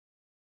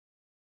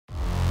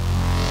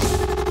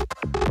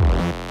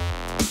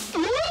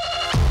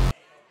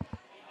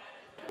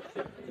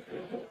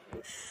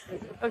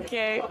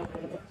Okay.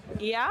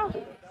 Yeah,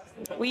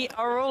 we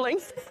are rolling.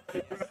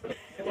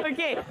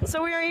 Okay,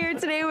 so we are here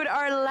today with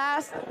our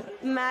last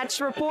match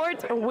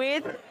report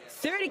with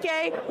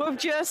 30K, who've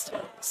just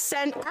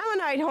sent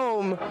Ammonite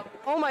home.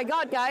 Oh my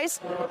god, guys.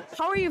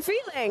 How are you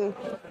feeling?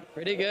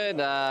 Pretty good.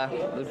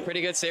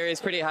 Pretty good series.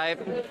 Pretty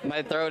hype.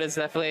 My throat is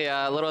definitely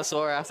a little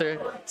sore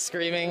after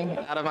screaming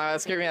at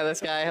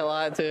this guy a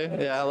lot too.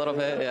 Yeah, a little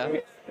bit. Yeah.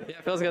 Yeah,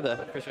 it feels good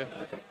though, for sure.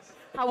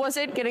 How was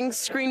it getting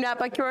screamed at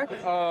by Kure?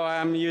 Oh,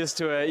 I'm used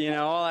to it. You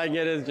know, all I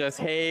get is just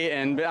hate,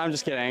 and I'm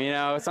just kidding. You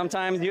know,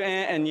 sometimes you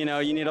int, and you know,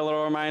 you need a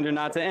little reminder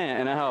not to int,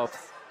 and it helps.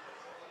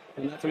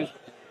 And that's what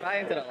I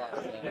entered a lot.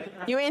 So.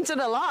 You entered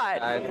a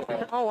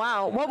lot. Oh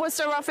wow! What was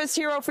the roughest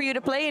hero for you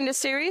to play in this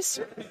series?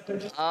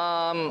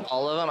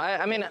 All of them.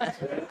 I mean,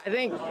 I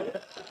think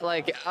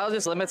like I was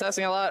just limit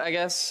testing a lot. I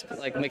guess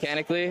like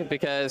mechanically,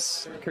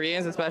 because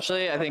Koreans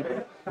especially, I think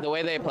the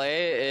way they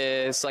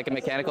play is like a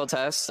mechanical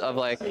test of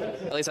like,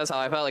 at least that's how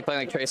I felt, like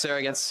playing like Tracer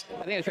against,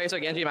 I think the Tracer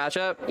Genji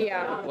matchup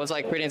was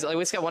like pretty, like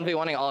we just kept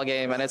 1v1ing all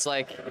game, and it's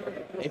like,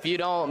 if you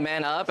don't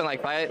man up and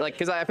like fight, like,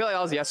 cause I feel like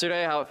that was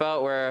yesterday how it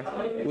felt, where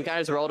we kind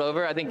of just rolled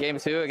over, I think game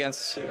 2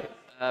 against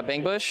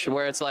Bang Bush,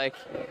 where it's like,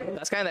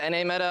 that's kind of the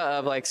NA meta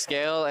of like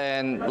scale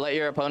and let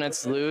your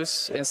opponents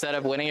lose instead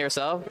of winning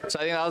yourself. So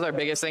I think that was our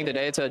biggest thing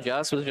today to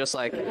adjust, was just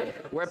like,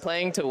 we're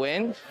playing to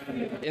win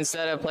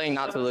instead of playing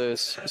not to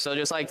lose. So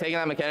just like taking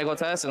that mechanical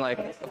test, and like,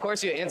 of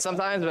course you int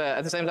sometimes, but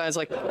at the same time it's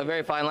like a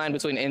very fine line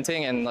between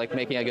inting and like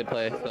making a good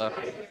play. So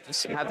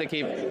just have to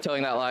keep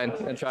towing that line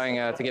and trying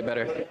to get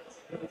better.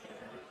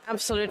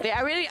 Absolutely.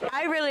 I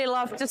really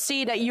love to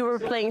see that you were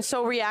playing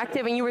so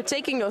reactive and you were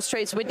taking those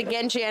trades with the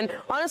Genji, and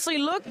honestly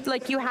looked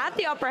like you had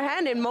the upper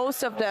hand in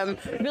most of them.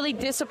 Really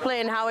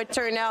disciplined how it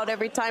turned out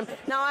every time.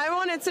 Now I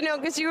wanted to know,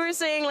 because you were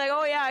saying like,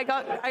 oh yeah, I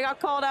got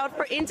called out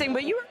for inting,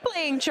 but you were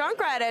playing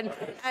Junkrat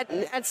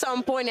at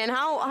some point, and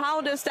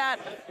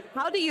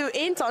how do you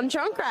int on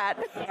Junkrat?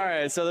 All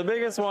right, so the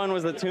biggest one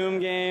was the Tomb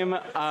game.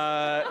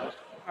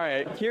 All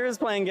right, Kure's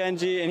playing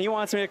Genji, and he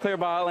wants me to clear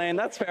bot lane.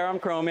 That's fair, I'm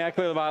Chromie, I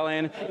clear the bot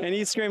lane. And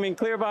he's screaming,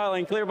 clear bot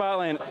lane, clear bot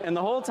lane. And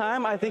the whole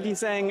time, I think he's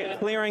saying,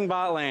 clearing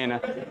bot lane.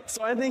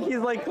 So I think he's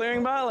like,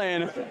 clearing bot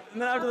lane.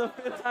 And then after the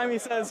 5th time he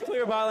says,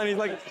 clear bot lane, he's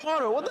like,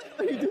 Otto, what the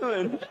hell are you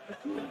doing?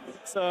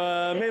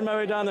 So made my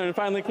way down there and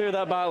finally cleared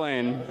that bot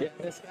lane. Yeah,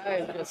 this guy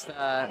is just,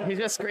 he's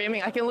just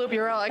screaming, I can loop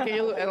your ult, I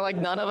can loop, and like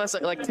none of us,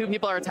 like 2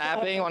 people are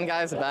tapping, one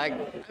guy's back. I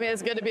mean,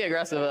 it's good to be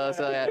aggressive though,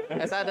 so yeah.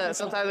 It's had to,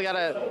 sometimes we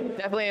gotta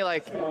definitely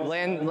like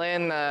land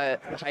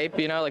hype,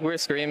 you know, like we're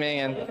screaming,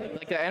 and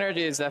like the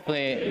energy is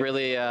definitely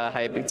really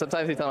hype.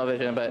 Sometimes we tunnel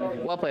vision,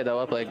 but well played though,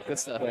 well played. Good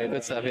stuff,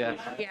 yeah.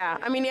 Yeah,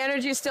 I mean the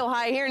energy is still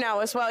high here now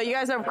as well. You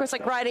guys are of course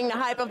like riding the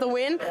hype of the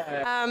win.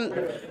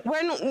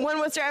 When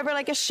was there ever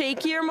like a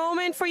shakier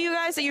moment for you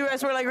guys that you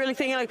guys were like really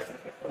thinking like,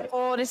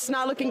 oh, this is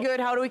not looking good,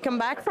 how do we come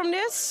back from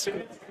this?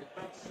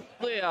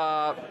 Probably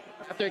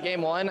after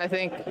game 1, I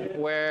think,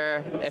 where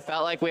it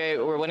felt like we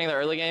were winning the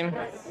early game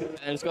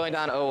and just going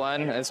down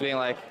 0-1, it's being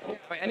like,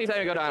 anytime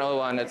you go down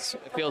 0-1,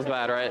 it feels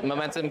bad, right?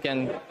 Momentum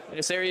can, in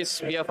a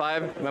series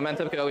BO5,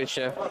 momentum can always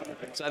shift.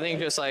 So I think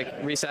just like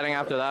resetting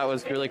after that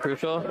was really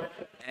crucial,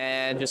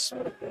 and just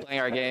playing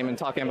our game and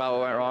talking about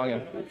what went wrong.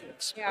 And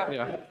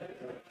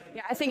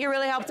yeah, I think it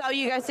really helped out.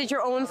 You guys did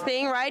your own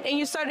thing, right? And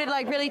you started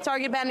like really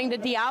target banning the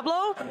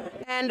Diablo,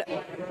 and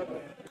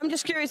I'm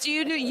just curious,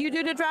 you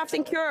do the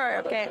drafting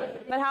Kure, okay?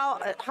 But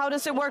how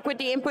does it work with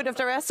the input of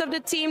the rest of the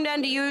team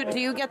then? Do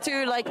you get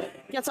to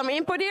like get some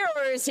input here,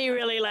 or is he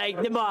really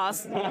like the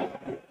boss?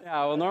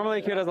 Yeah, well,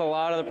 normally Kure does a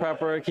lot of the prep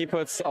work. He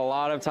puts a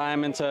lot of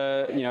time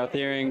into, you know,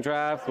 theorying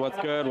drafts, what's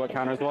good, what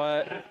counters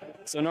what.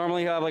 So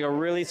normally he'll have like a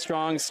really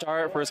strong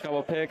start, first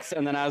couple picks,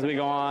 and then as we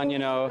go on, you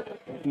know,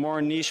 more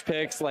niche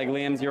picks like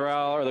Liam's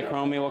URL or the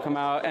Chromie will come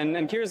out.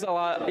 And Kure's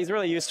he's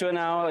really used to it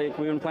now. Like,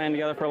 we've been playing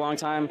together for a long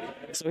time.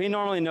 So he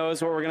normally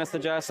knows what we're going to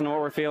suggest and what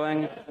we're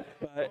feeling.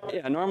 But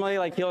yeah, normally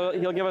like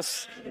he'll give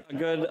us a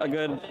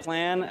good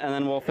plan, and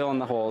then we'll fill in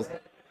the holes.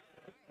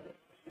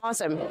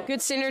 Awesome.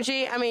 Good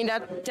synergy. I mean,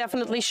 that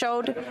definitely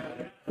showed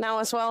now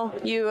as well.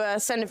 You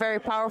send a very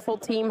powerful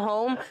team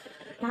home.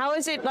 How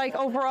is it like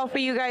overall for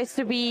you guys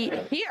to be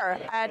here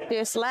at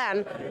this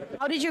LAN?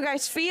 How did you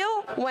guys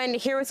feel when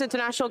Heroes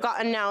International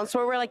got announced?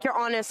 What were like your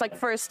honest like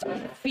first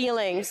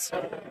feelings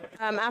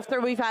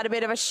after we've had a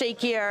bit of a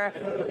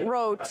shakier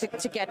road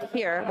to get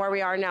here where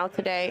we are now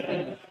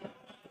today?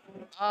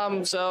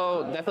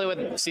 So definitely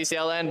with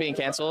CCLN being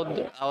canceled,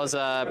 that was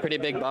a pretty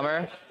big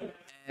bummer.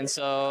 And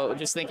so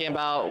just thinking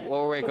about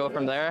where we go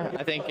from there,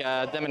 I think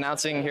them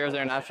announcing Heroes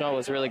International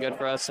was really good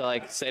for us to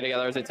like stay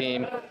together as a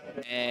team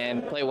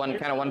and play one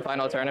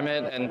final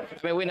tournament. And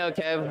I mean, we know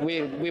Kev.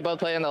 We both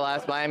played in the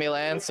last Miami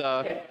LAN,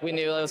 so we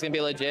knew it was gonna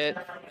be legit.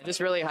 Just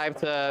really hyped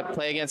to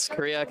play against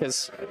Korea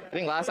because I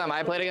think last time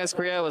I played against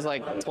Korea was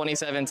like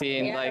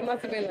 2017. Yeah, like it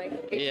must have been like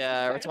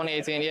or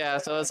 2018. Yeah,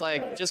 so it's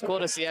like just cool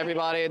to see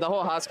everybody, the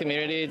whole Haas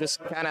community,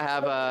 just kind of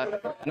have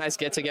a nice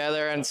get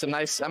together and some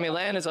nice. I mean,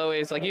 LAN is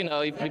always like you've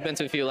been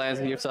to a few LANs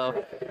yourself.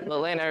 The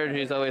LAN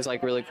energy is always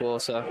like really cool.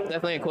 So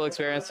definitely a cool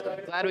experience.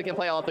 Glad we can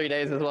play all 3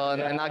 days as well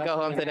and not go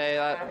home today.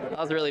 That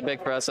was really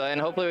big for us. And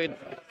hopefully we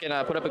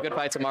can put up a good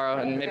fight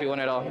tomorrow and maybe win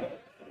it all.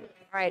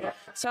 All right.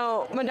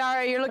 So,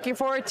 Madara, you're looking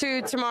forward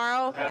to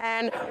tomorrow,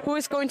 and who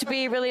is going to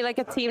be really like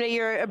a team that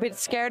you're a bit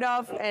scared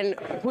of, and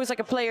who's like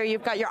a player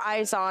you've got your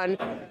eyes on?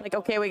 Like,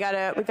 okay, we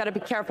gotta be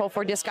careful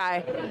for this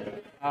guy.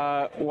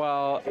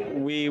 Well,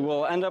 we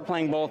will end up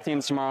playing both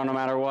teams tomorrow no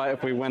matter what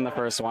if we win the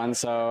first one.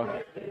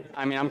 So,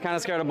 I mean, I'm kind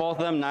of scared of both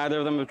of them. Neither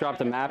of them have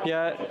dropped a map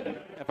yet.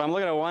 If I'm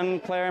looking at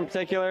one player in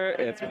particular,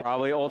 it's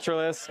probably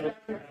Ultraless.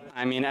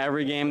 I mean,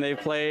 every game they've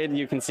played,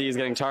 you can see he's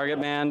getting target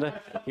banned.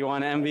 He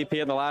won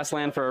MVP at the last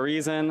LAN for a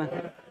reason.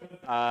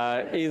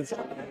 He's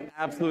an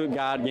absolute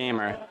god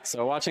gamer.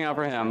 So watching out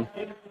for him.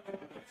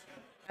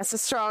 That's a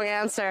strong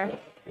answer.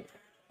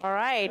 All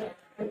right.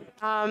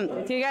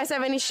 Do you guys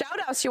have any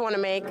shout-outs you want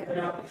to make?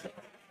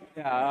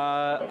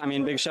 Yeah, I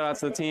mean, big shout out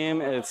to the team.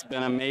 It's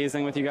been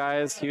amazing with you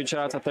guys. Huge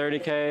shout out to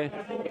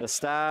 30K, the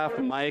staff,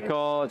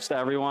 Michael, just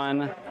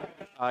everyone.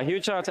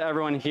 Huge shout out to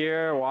everyone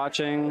here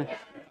watching.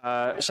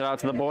 Shout out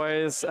to the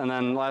boys. And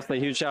then lastly,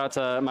 huge shout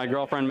out to my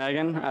girlfriend,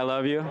 Megan. I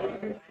love you.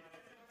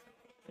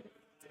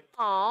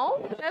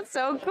 Oh, that's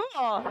so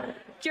cool.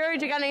 Kure,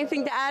 do you got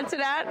anything to add to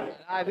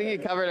that? I think you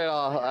covered it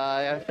all.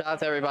 Yeah, shout out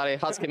to everybody,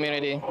 Haas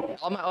community.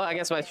 I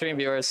guess my stream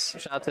viewers.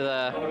 Shout out to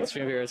the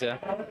stream viewers, yeah.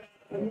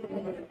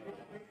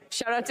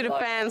 Shout out to the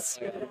fans.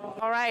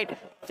 All right.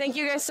 Thank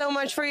you guys so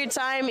much for your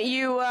time.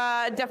 You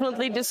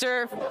definitely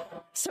deserve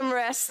some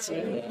rest.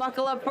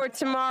 Buckle up for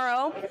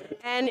tomorrow.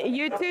 And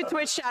you too,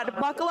 Twitch chat,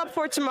 buckle up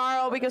for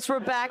tomorrow because we're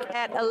back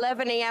at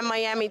 11 a.m.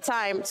 Miami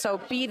time. So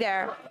be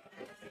there.